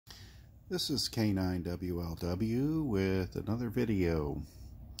This is K9WLW with another video.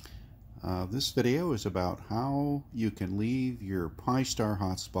 This video is about how you can leave your Pi-Star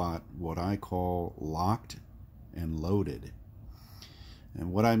hotspot what I call locked and loaded.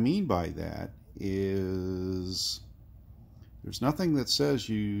 And what I mean by that is there's nothing that says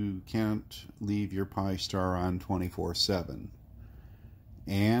you can't leave your Pi-Star on 24/7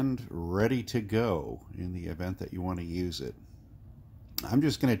 and ready to go in the event that you want to use it. I'm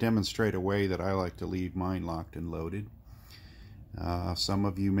just going to demonstrate a way that I like to leave mine locked and loaded. Some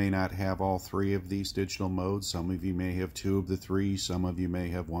of you may not have all three of these digital modes. Some of you may have two of the three. Some of you may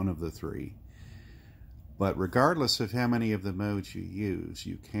have one of the three. But regardless of how many of the modes you use,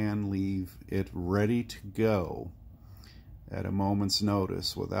 you can leave it ready to go at a moment's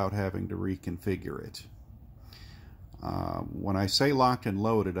notice without having to reconfigure it. When I say locked and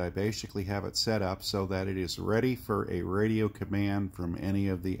loaded, I basically have it set up so that it is ready for a radio command from any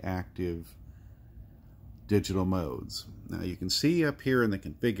of the active digital modes. Now you can see up here in the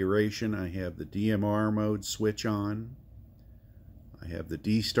configuration I have the DMR mode switch on, I have the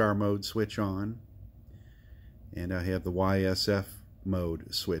D-Star mode switch on, and I have the YSF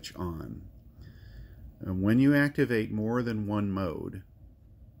mode switch on. And when you activate more than one mode,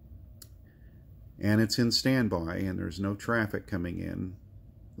 and it's in standby and there's no traffic coming in,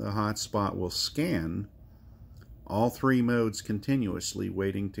 the hotspot will scan all three modes continuously,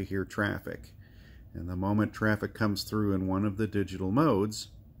 waiting to hear traffic. And the moment traffic comes through in one of the digital modes,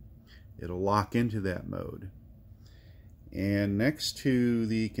 it'll lock into that mode. And next to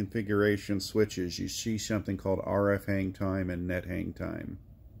the configuration switches, you see something called RF hang time and net hang time.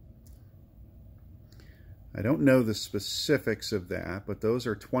 I don't know the specifics of that, but those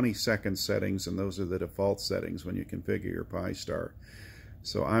are 20-second settings, and those are the default settings when you configure your Pi-Star.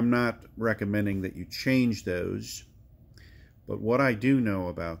 So I'm not recommending that you change those, but what I do know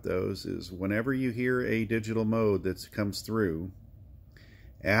about those is whenever you hear a digital mode that comes through,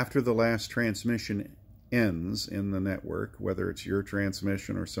 after the last transmission ends in the network, whether it's your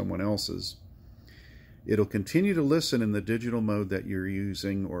transmission or someone else's, it'll continue to listen in the digital mode that you're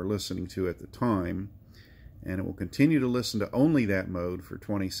using or listening to at the time, and it will continue to listen to only that mode for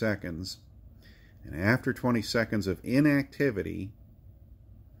 20 seconds. And after 20 seconds of inactivity,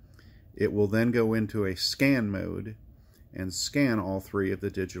 it will then go into a scan mode and scan all three of the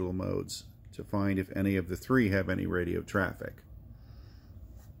digital modes to find if any of the three have any radio traffic.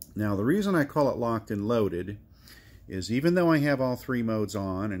 Now, the reason I call it locked and loaded is even though I have all three modes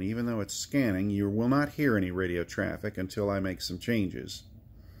on and even though it's scanning, you will not hear any radio traffic until I make some changes,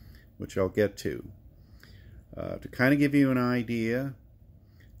 which I'll get to. To kind of give you an idea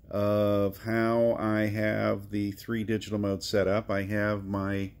of how I have the three digital modes set up, I have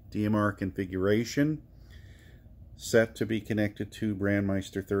my DMR configuration set to be connected to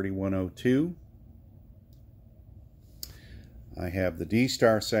Brandmeister 3102. I have the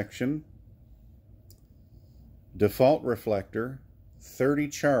D-Star section, default reflector 30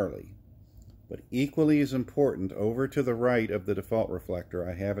 Charlie, but equally as important, over to the right of the default reflector,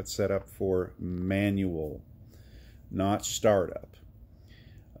 I have it set up for manual, not startup.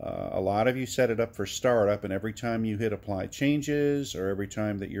 A lot of you set it up for startup, and every time you hit apply changes or every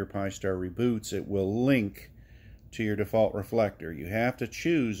time that your Pi-Star reboots, it will link to your default reflector. You have to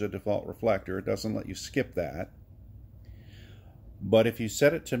choose a default reflector. It doesn't let you skip that. But if you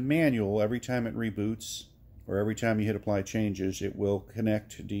set it to manual, every time it reboots or every time you hit apply changes, it will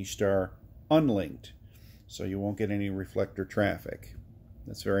connect to D-Star unlinked, so you won't get any reflector traffic.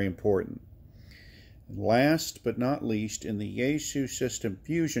 That's very important. Last but not least, in the Yaesu System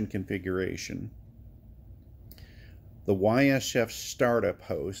Fusion configuration, the YSF startup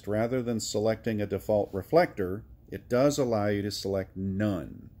host, rather than selecting a default reflector, it does allow you to select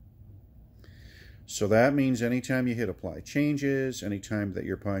none. So that means anytime you hit apply changes, anytime that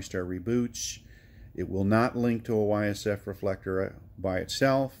your Pi-Star reboots, it will not link to a YSF reflector by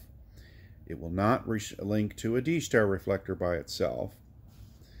itself. It will not link to a D-Star reflector by itself.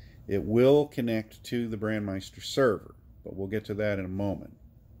 It will connect to the Brandmeister server, but we'll get to that in a moment.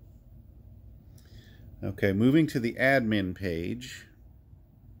 Okay, moving to the admin page,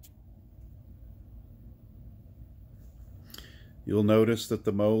 you'll notice that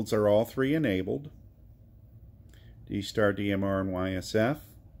the modes are all three enabled: D-Star, DMR, and YSF.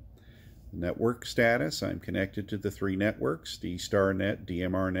 Network status, I'm connected to the three networks: D-Star net,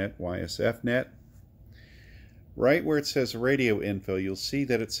 DMR net, YSF net. Right where it says radio info, you'll see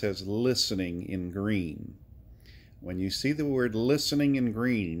that it says listening in green. When you see the word listening in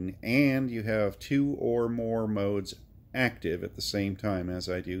green and you have two or more modes active at the same time, as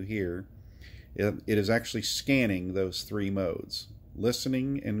I do here, it is actually scanning those three modes.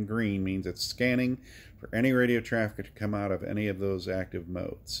 Listening in green means it's scanning for any radio traffic to come out of any of those active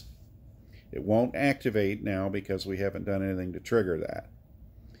modes. It won't activate now because we haven't done anything to trigger that.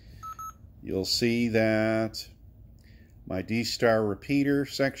 You'll see that my D-Star repeater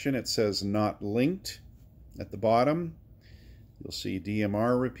section, it says not linked at the bottom. You'll see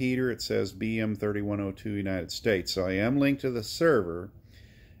DMR repeater, it says BM3102 United States. So I am linked to the server,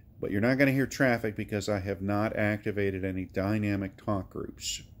 but you're not going to hear traffic because I have not activated any dynamic talk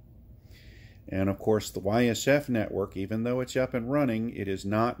groups. And of course the YSF network, even though it's up and running, it is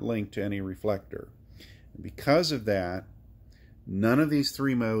not linked to any reflector. And because of that, none of these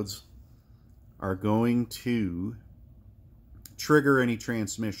three modes are going to trigger any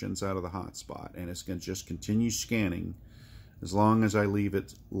transmissions out of the hotspot, and it's going to just continue scanning as long as I leave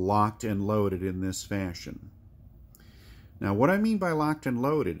it locked and loaded in this fashion. Now, what I mean by locked and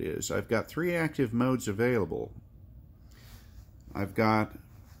loaded is I've got three active modes available. I've got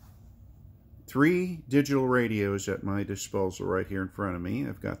three digital radios at my disposal right here in front of me.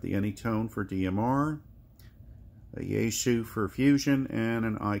 I've got the Anytone for DMR, a Yaesu for Fusion, and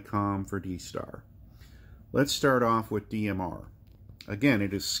an ICOM for D-Star. Let's start off with DMR. Again,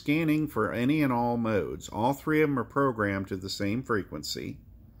 it is scanning for any and all modes. All three of them are programmed to the same frequency.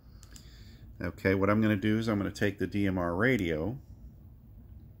 Okay, what I'm going to do is I'm going to take the DMR radio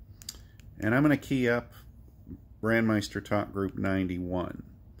and I'm going to key up Brandmeister Talk Group 91.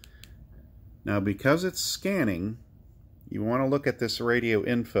 Now, because it's scanning, you want to look at this radio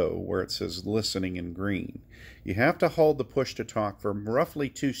info where it says listening in green. You have to hold the push to talk for roughly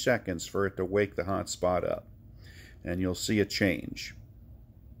 2 seconds for it to wake the hotspot up, and you'll see a change.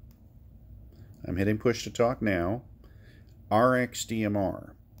 I'm hitting push to talk now. RX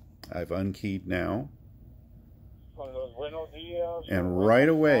DMR. I've unkeyed now. And right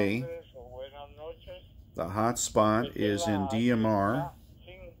away, the hotspot is in DMR.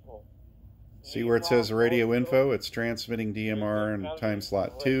 See where it says radio info? It's transmitting DMR in time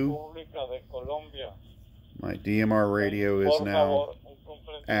slot 2. My DMR radio is now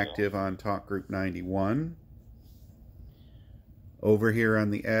active on Talk Group 91. Over here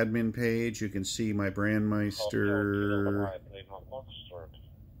on the admin page, you can see my Brandmeister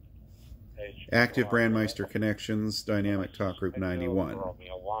active Brandmeister connections, dynamic Talk Group 91.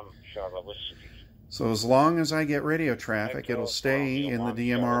 So as long as I get radio traffic, it'll stay in the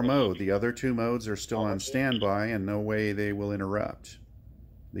DMR mode. The other two modes are still on standby, and no way they will interrupt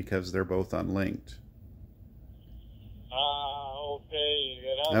because they're both unlinked.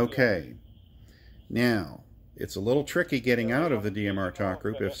 Okay. Now, it's a little tricky getting out of the DMR talk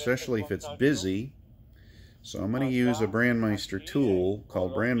group, especially if it's busy. So I'm going to use a Brandmeister tool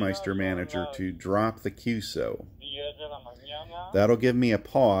called Brandmeister Manager to drop the QSO. That'll give me a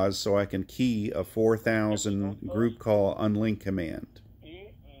pause so I can key a 4000 group call unlink command.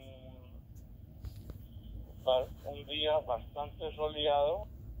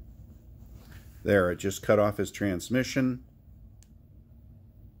 There, it just cut off his transmission.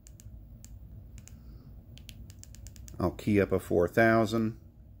 I'll key up a 4000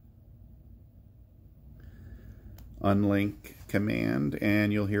 unlink command,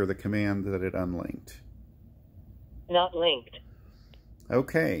 and you'll hear the command that it unlinked. Not linked.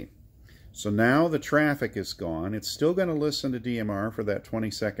 Okay, so now the traffic is gone. It's still going to listen to DMR for that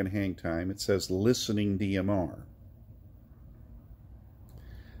 20-second hang time. It says listening DMR.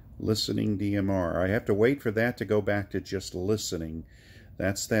 Listening DMR. I have to wait for that to go back to just listening.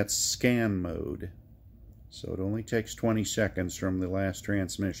 That's that scan mode. So it only takes 20 seconds from the last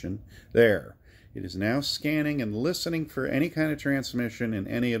transmission. There. It is now scanning and listening for any kind of transmission in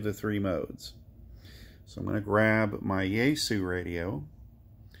any of the three modes. So I'm going to grab my Yaesu radio,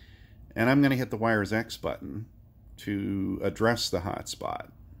 and I'm going to hit the Wires X button to address the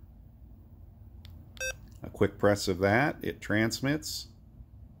hotspot. A quick press of that, it transmits.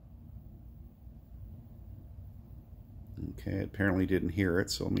 Okay, it apparently didn't hear it,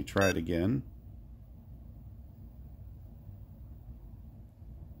 so let me try it again.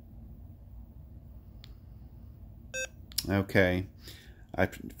 Okay,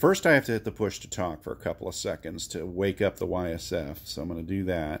 first I have to hit the push to talk for a couple of seconds to wake up the YSF, so I'm going to do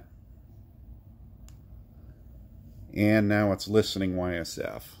that. And now it's listening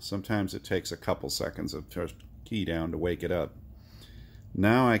YSF. Sometimes it takes a couple seconds of key down to wake it up.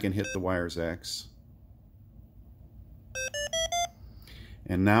 Now I can hit the Wires X.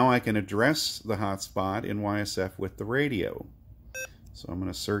 And now I can address the hotspot in YSF with the radio. So I'm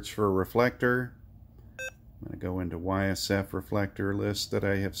going to search for a reflector. I'm going to go into YSF reflector list that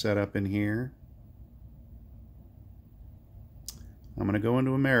I have set up in here. I'm going to go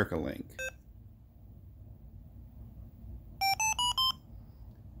into America Link.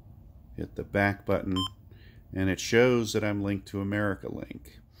 Hit the back button, and it shows that I'm linked to America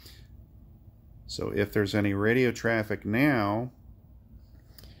Link. So if there's any radio traffic now,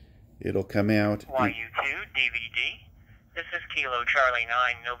 it'll come out. YU2 DVD. This is Kilo Charlie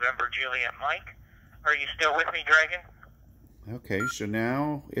 9, November Juliet Mike. Are you still with me, Dragon? Okay, so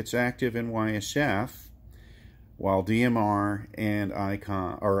now it's active in YSF, while DMR and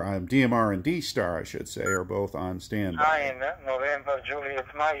DMR and D-Star, I should say, are both on standby. Hi, November Juliet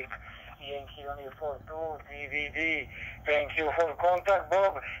Mike. Yankee Uniform 42 DVD. Thank you for contact,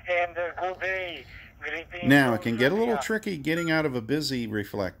 Bob, and good day. Greetings. Now, it can get a little tricky getting out of a busy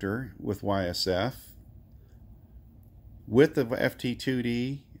reflector with YSF. With the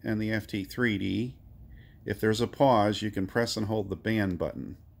FT2D and the FT3D, if there's a pause, you can press and hold the band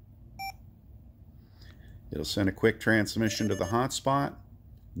button. It'll send a quick transmission to the hotspot,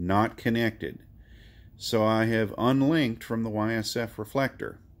 not connected. So I have unlinked from the YSF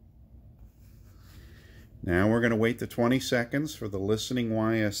reflector. Now we're going to wait the 20 seconds for the listening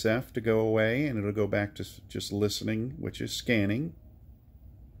YSF to go away, and it'll go back to just listening, which is scanning.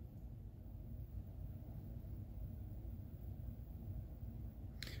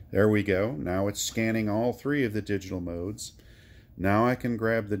 There we go. Now it's scanning all three of the digital modes. Now I can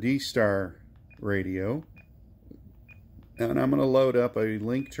grab the D-Star radio, and I'm going to load up a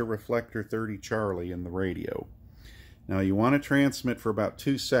link to Reflector 30 Charlie in the radio. Now you want to transmit for about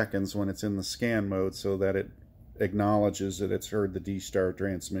 2 seconds when it's in the scan mode so that it acknowledges that it's heard the D-Star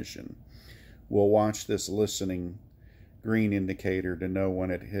transmission. We'll watch this listening green indicator to know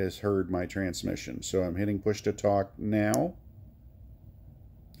when it has heard my transmission. So I'm hitting push to talk now.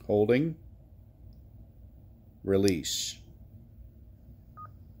 Holding. Release.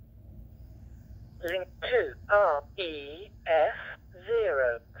 Link 2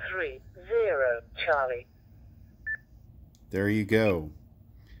 REF030 Charlie. There you go.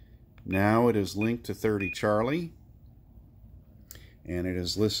 Now it is linked to 30 Charlie, and it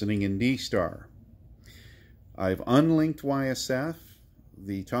is listening in D-Star. I've unlinked YSF.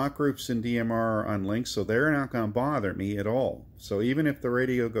 The talk groups in DMR are unlinked, so they're not going to bother me at all. So even if the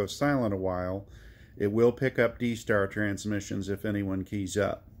radio goes silent a while, it will pick up D-Star transmissions if anyone keys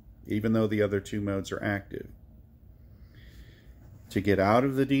up, even though the other two modes are active. To get out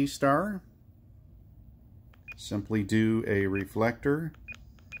of the D-Star, simply do a reflector,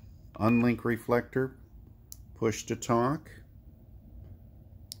 unlink reflector, push to talk,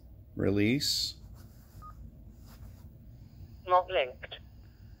 release. Not linked.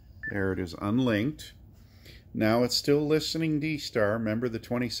 There it is, unlinked. Now it's still listening D-Star. Remember the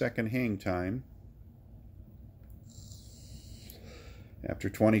 20-second hang time. After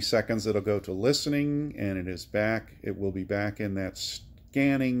 20 seconds, it'll go to listening, and it is back. It will be back in that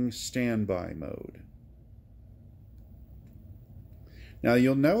scanning standby mode. Now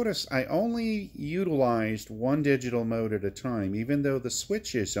you'll notice I only utilized one digital mode at a time, even though the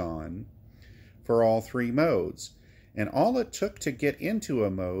switch is on for all three modes. And all it took to get into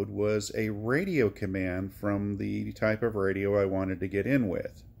a mode was a radio command from the type of radio I wanted to get in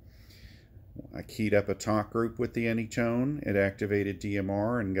with. I keyed up a talk group with the Anytone. It activated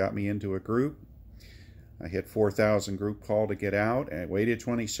DMR and got me into a group. I hit 4000 group call to get out and waited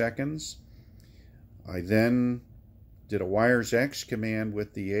 20 seconds. I then did a wires X command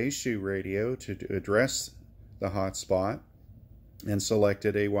with the ASU radio to address the hotspot and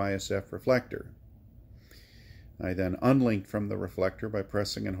selected a YSF reflector. I then unlinked from the reflector by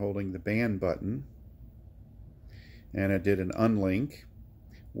pressing and holding the band button, and I did an unlink,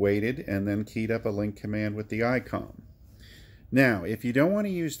 waited, and then keyed up a link command with the ICOM. Now, if you don't want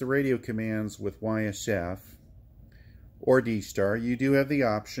to use the radio commands with YSF or D-Star, you do have the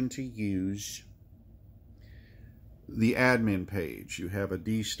option to use the admin page. You have a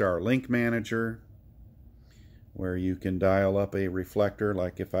D-Star link manager where you can dial up a reflector,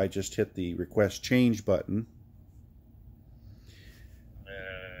 like if I just hit the request change button.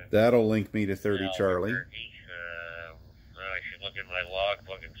 That'll link me to 30 Charlie. I should look at my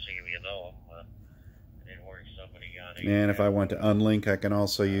logbook and see if you know them. And if I want to unlink, I can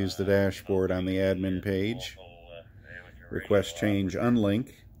also use the dashboard on the admin page. Request change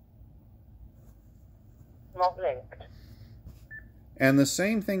unlink. Not linked. And the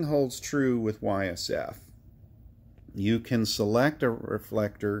same thing holds true with YSF. You can select a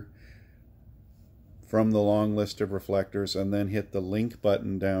reflector from the long list of reflectors and then hit the link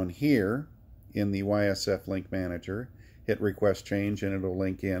button down here in the YSF link manager. Hit request change and it'll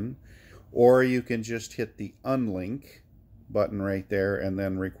link in. Or you can just hit the unlink button right there and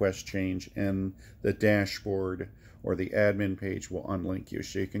then request change, and the dashboard or the admin page will unlink you.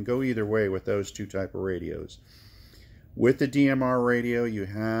 So you can go either way with those two type of radios. With the DMR radio, you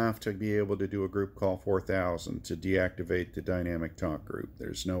have to be able to do a group call 4000 to deactivate the dynamic talk group.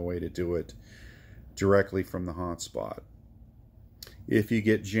 There's no way to do it directly from the hotspot. If you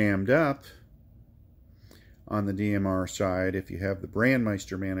get jammed up on the DMR side, if you have the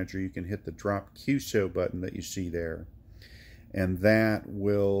Brandmeister manager, you can hit the drop QSO button that you see there. And that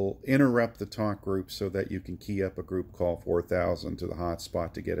will interrupt the talk group so that you can key up a group call 4000 to the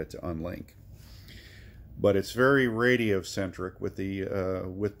hotspot to get it to unlink. But it's very radio-centric with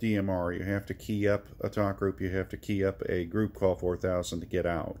DMR. You have to key up a talk group. You have to key up a group call 4000 to get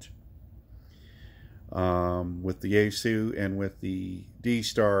out. With the ASU and with the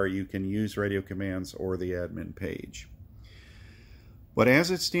D-Star, you can use radio commands or the admin page. But as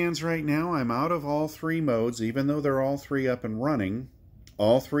it stands right now, I'm out of all three modes, even though they're all three up and running.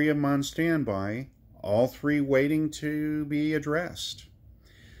 All three of them on standby. All three waiting to be addressed.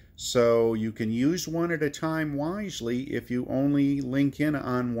 So you can use one at a time wisely if you only link in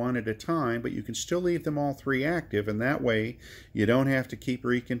on one at a time, but you can still leave them all three active, and that way you don't have to keep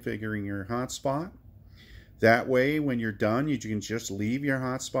reconfiguring your hotspot. That way, when you're done, you can just leave your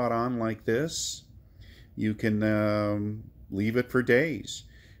hotspot on like this. You can leave it for days.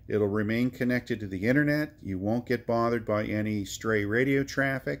 It'll remain connected to the internet. You won't get bothered by any stray radio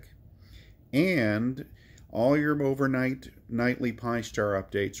traffic, and all your overnight nightly Pi-Star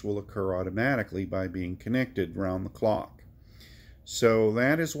updates will occur automatically by being connected round the clock. So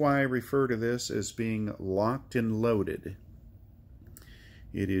that is why I refer to this as being locked and loaded.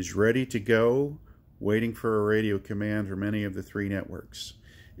 It is ready to go, waiting for a radio command from any of the three networks.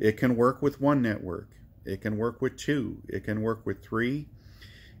 It can work with one network. It can work with two. It can work with three.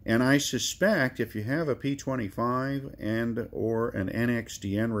 And I suspect if you have a P25 and or an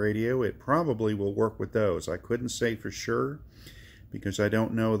NXDN radio, it probably will work with those. I couldn't say for sure because I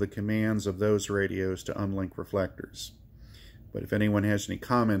don't know the commands of those radios to unlink reflectors. But if anyone has any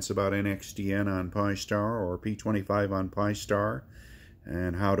comments about NXDN on Pi-Star or P25 on Pi-Star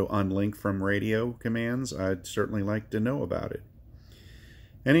and how to unlink from radio commands, I'd certainly like to know about it.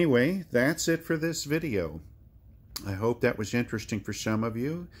 Anyway, that's it for this video. I hope that was interesting for some of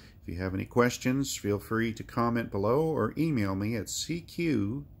you. If you have any questions, feel free to comment below or email me at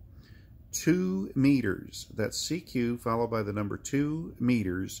CQ2meters. That's CQ followed by the number 2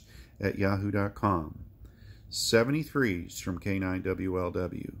 meters at yahoo.com. 73s from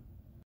K9WLW.